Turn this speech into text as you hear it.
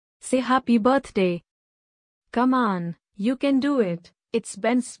say happy birthday. Come on, you can do it. It's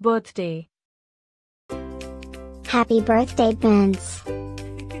Bence's birthday. Happy birthday, Bence.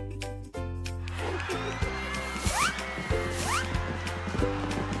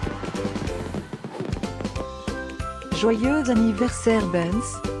 Joyeux anniversaire, Bence.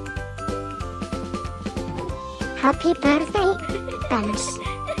 Happy birthday, Bence.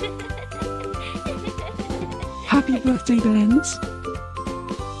 Happy birthday, Bence.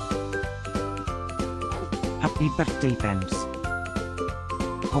 Happy birthday, Bence.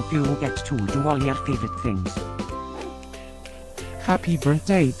 Hope you get to do all your favorite things. Happy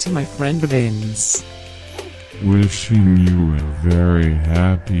birthday to my friend Bence. Wishing you a very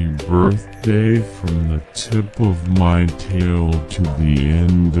happy birthday from the tip of my tail to the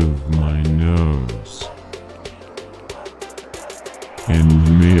end of my nose.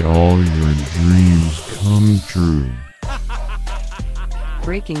 And may all your dreams come true.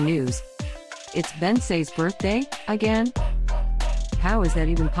 Breaking news. It's Bence's birthday, again? How is that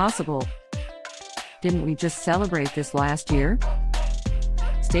even possible? Didn't we just celebrate this last year?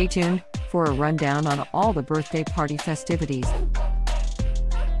 Stay tuned for a rundown on all the birthday party festivities.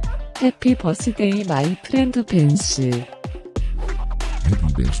 Happy birthday, my friend Bence.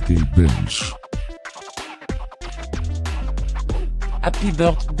 Happy birthday, Bence. Happy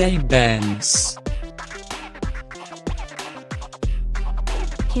birthday, Bence.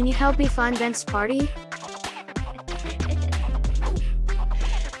 Can you help me find Bence's party?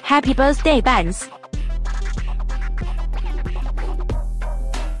 Happy birthday, Bence.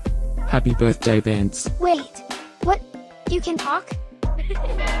 Happy birthday, Bence. Wait, what? You can talk?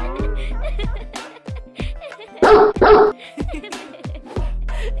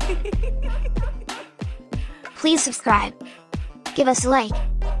 Please subscribe, give us a like,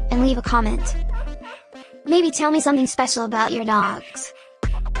 and leave a comment. Maybe tell me something special about your dogs.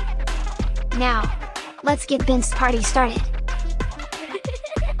 Now, let's get Bence's party started.